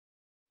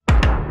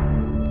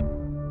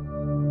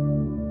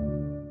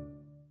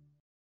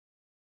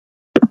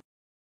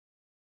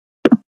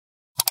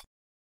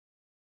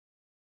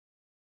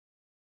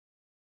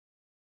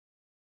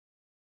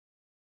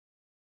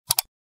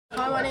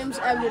Hi, my name's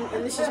Evan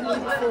and this is me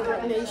before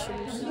Rock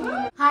Nations.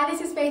 Hi,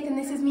 this is Faith and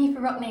this is me for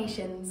Rock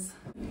Nations.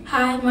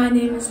 Hi, my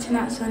name is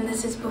Tanatsu and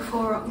this is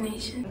before Rock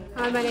Nation.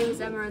 Hi, my name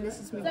is Emma and this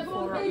is me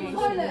before Rock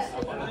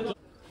Nations.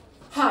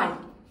 Hi,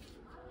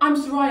 I'm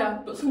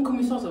Soraya, but some call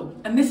me Sozzle,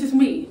 and this is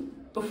me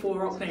before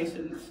Rock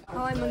Nations.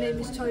 Hi, my name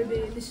is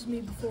Toby and this is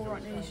me before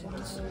Rock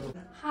Nations.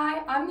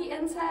 Hi, I'm the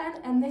intern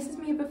and this is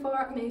me before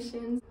Rock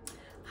Nations.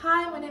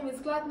 Hi, my name is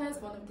Gladness,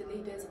 one of the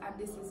leaders, and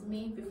this is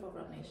me before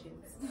Rock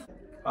Nations.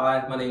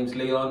 Hi, my name's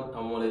Leon.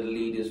 I'm one of the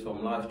leaders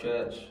from Life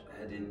Church,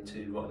 heading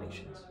to Rock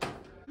Nations.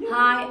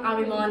 Hi,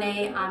 I'm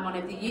Imani. I'm one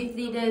of the youth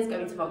leaders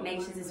going to Rock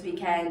Nations this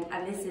weekend,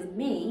 and this is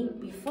me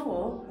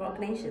before Rock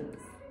Nations.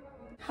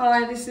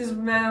 Hi, this is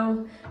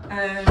Mel.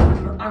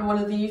 I'm one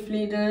of the youth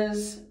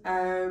leaders,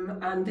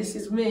 and this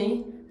is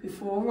me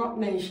before Rock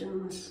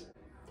Nations.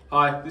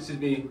 Hi, this is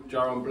me,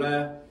 Jaron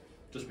Blair.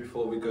 Just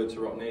before we go to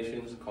Rock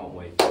Nations, can't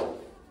wait.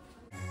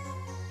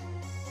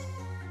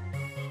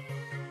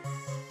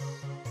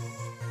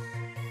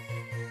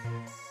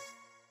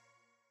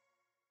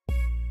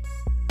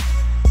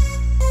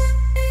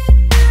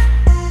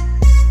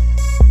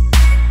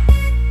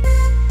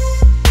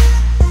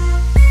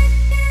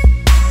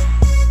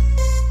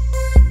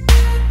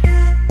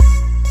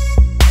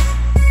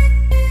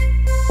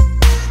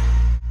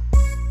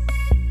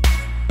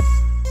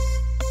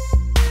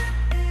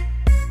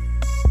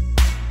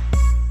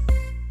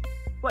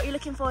 What are you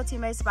looking forward to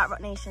most about Rock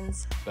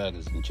Nations?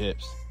 Burgers and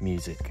chips.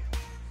 Music.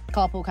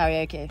 Carpool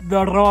karaoke.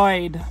 The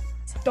ride.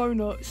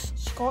 Donuts.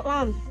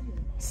 Scotland.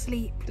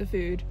 Sleep. The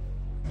food.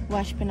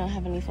 Worshipping our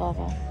Heavenly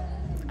Father.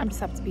 I'm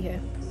just happy to be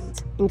here.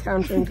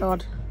 Encountering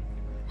God.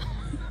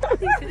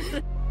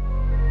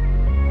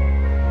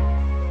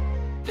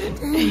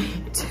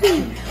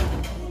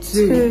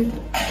 Two.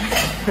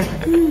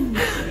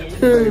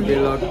 Baby,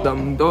 lock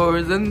them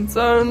doors and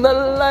turn the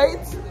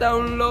lights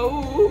down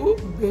low.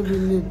 Baby,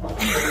 turn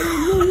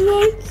the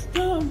lights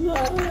down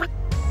low.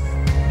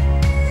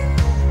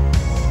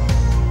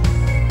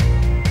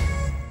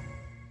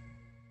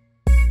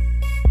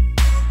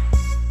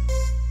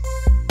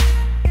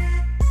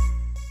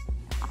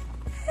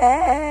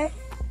 Hey,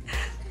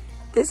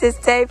 this is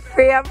Day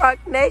 3 of Rock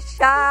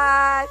Nation.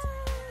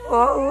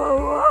 Whoa, whoa,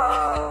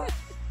 whoa.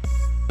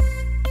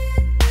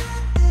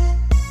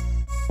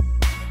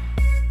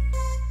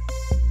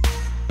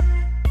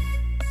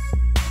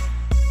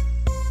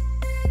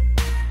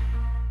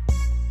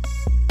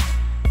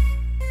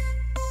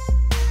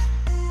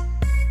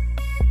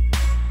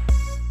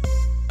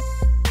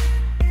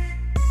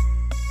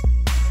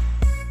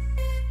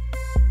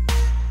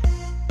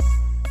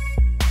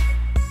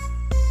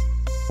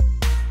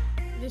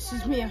 This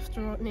is me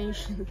after Rock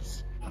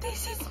Nations.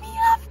 This is me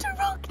after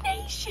Rock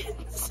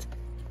Nations.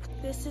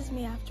 This is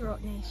me after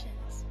Rock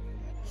Nations.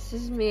 This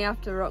is me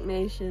after Rock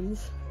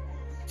Nations.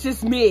 This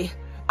is me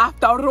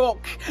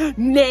after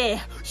Rock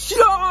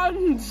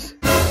Nations.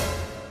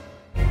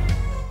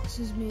 This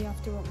is me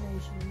after Rock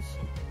Nations.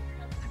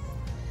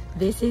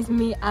 This is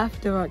me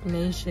after Rock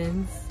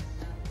Nations.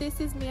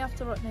 This is me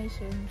after Rock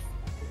Nations.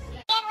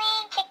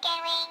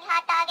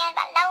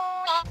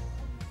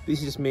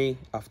 This is me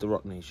after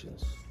Rock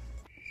Nations.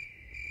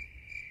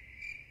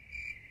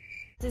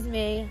 This is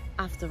me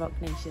after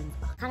Rock Nations.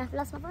 Kind of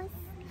lost my voice,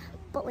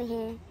 but we're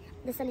here.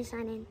 The sun is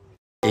shining.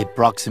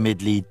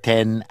 Approximately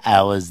 10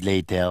 hours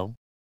later.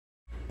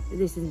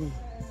 This is me.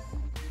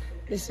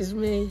 This is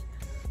me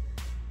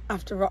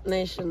after Rock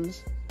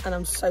Nations, and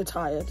I'm so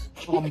tired.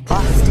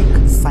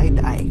 Bombastic side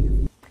eye.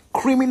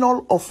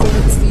 Criminal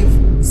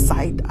offensive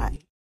side eye.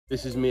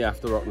 This is me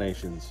after Rock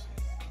Nations.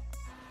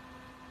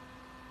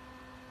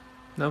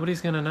 Nobody's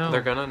gonna know.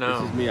 They're gonna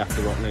know. This is me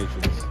after Rock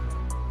Nations.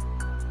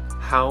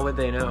 How would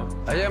they know?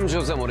 I am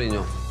Jose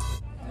Mourinho.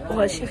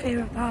 What's your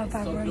favourite part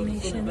about Rock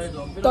Nations?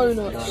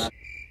 Donuts.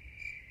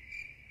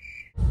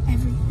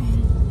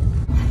 Everything.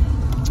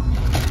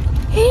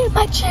 Here's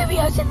my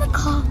Cheerios in the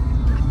car.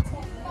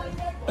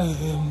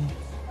 Everything!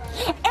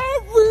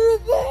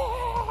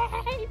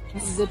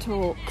 The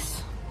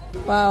talks.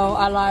 Well,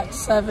 I liked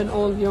serving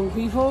all the young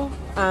people,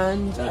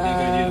 and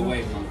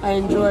I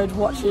enjoyed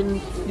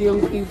watching the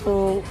young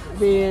people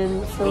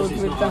being filled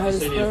with the Holy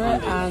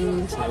Spirit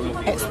and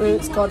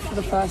experience God for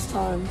the first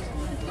time.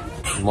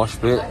 Mosh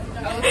pit.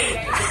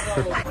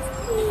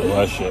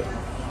 Worship.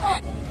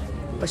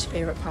 What's your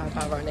favourite part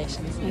about Rock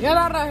Nations? Get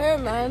out of here,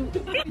 man.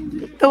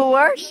 The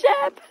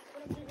worship.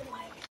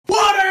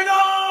 What are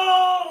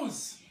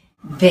those?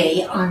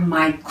 They are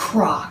my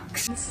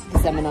Crocs.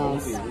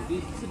 Seminars.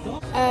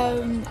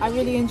 I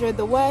really enjoyed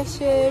the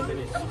worship,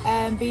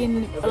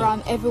 being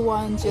around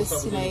everyone,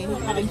 just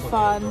having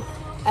fun,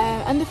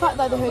 and the fact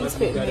that the Holy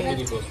Spirit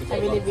moved. I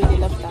really, really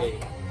loved that.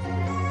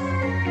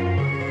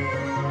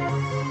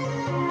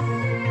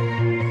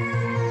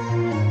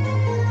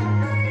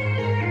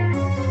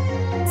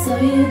 So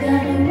you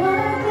gotta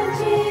walk with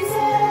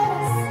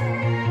Jesus,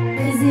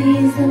 'cause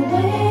He's the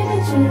way, the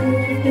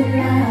truth, the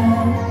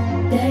life.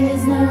 There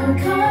is no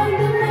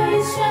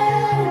condemnation,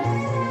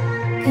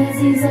 'cause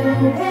He's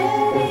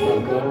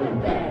already gone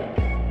back.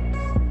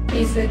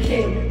 He's the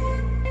King.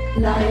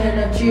 Lion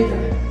of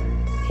Judah,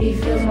 he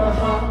fills my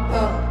heart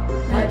up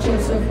like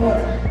juice of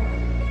water.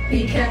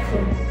 Be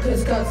careful,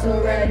 cause God's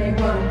already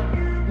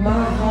won.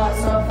 My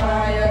heart's on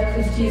fire,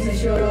 cause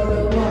Jesus, you're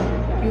the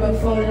one. You won't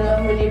fall in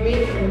love when you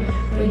meet him.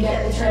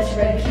 Forget the church,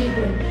 better keep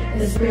him.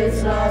 The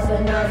spirit's laws,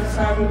 and now it's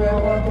time we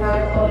will walk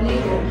out or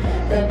leave him.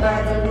 The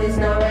battle is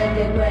now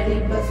ended when he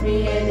puts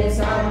me in his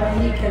armor.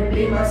 He can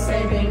be my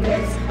saving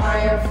grace. I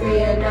am free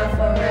and now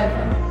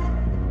forever.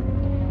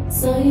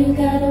 So you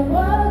gotta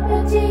walk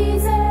with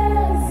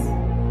Jesus,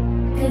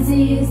 cause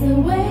he is the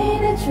way,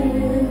 the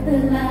truth, the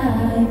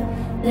life.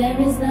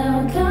 There is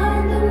no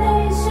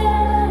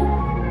condemnation,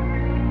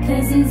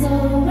 cause he's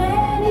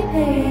already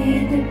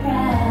paid the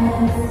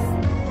price.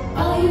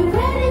 Are you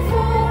ready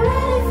for